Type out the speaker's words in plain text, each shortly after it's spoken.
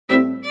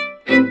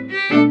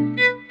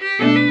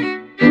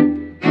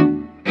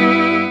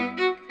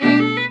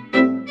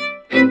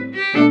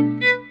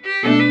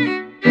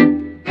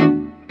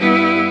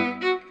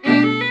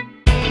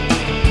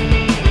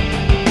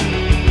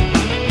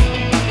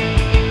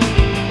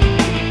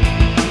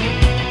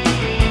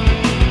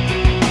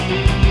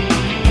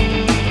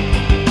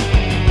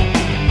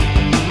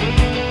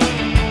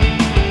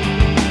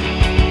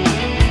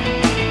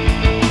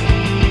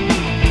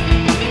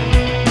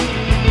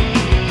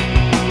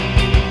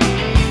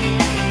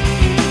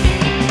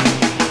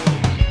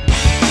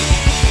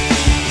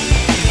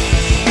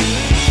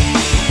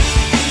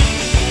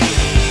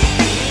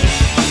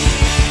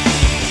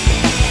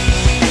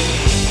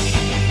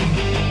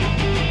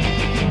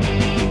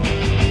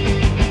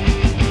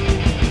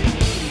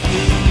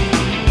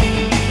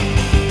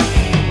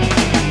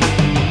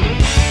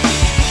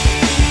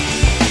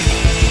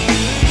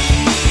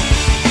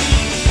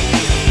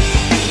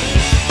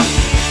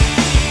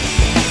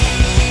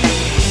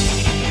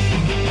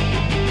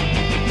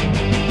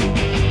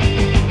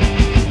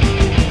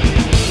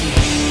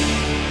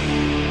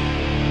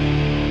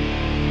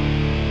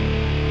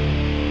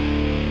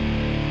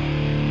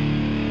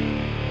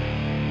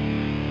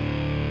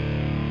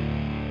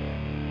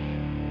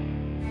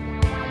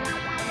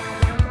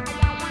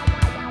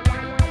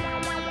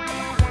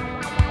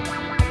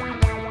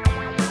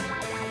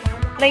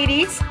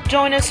Ladies,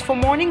 join us for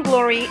Morning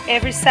Glory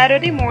every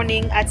Saturday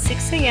morning at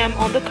 6 a.m.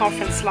 on the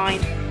conference line.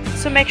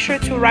 So make sure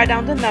to write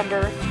down the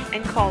number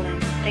and call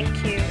in.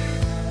 Thank you.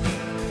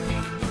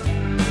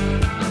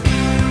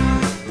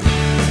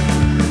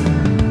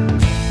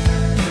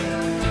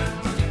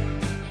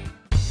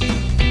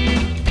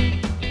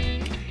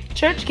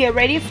 Church, get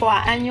ready for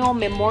our annual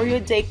Memorial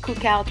Day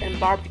Cookout and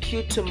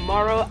Barbecue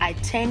tomorrow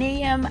at 10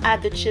 a.m.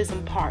 at the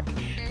Chisholm Park.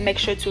 Make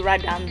sure to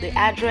write down the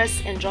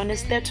address and join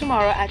us there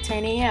tomorrow at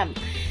 10 a.m.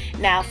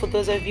 Now, for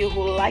those of you who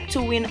would like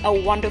to win a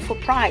wonderful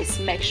prize,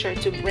 make sure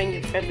to bring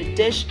your favorite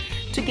dish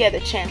to get a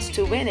chance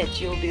to win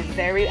it. You'll be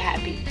very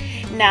happy.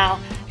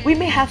 Now, we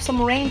may have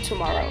some rain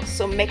tomorrow,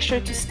 so make sure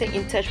to stay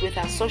in touch with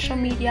our social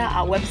media,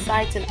 our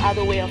website, and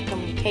other way of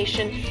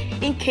communication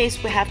in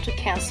case we have to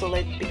cancel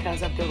it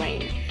because of the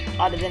rain.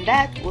 Other than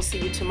that, we'll see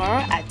you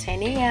tomorrow at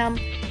 10 a.m.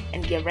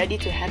 and get ready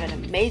to have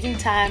an amazing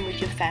time with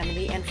your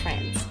family and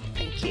friends.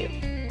 Thank you.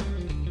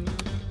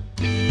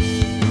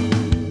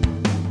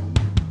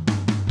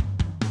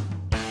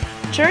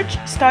 Church,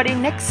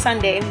 starting next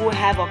Sunday, we'll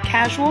have our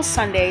casual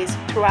Sundays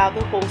throughout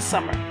the whole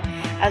summer.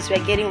 As we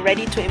are getting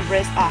ready to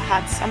embrace our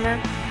hot summer,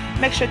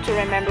 make sure to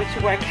remember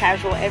to wear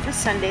casual every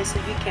Sunday so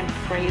you can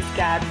praise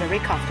God very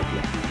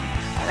comfortably.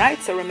 Alright,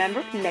 so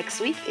remember, next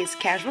week is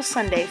Casual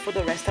Sunday for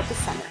the rest of the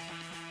summer.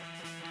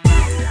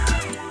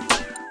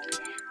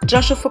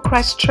 Joshua for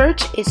Christ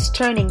Church is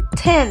turning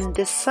 10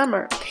 this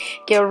summer.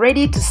 Get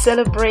ready to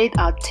celebrate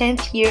our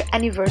 10th year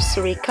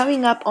anniversary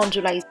coming up on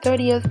July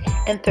 30th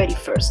and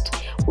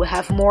 31st. We'll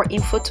have more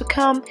info to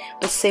come,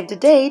 but save the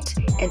date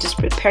and just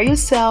prepare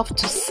yourself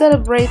to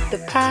celebrate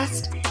the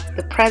past,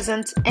 the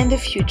present, and the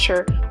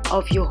future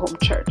of your home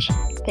church.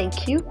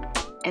 Thank you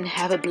and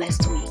have a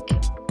blessed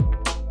week.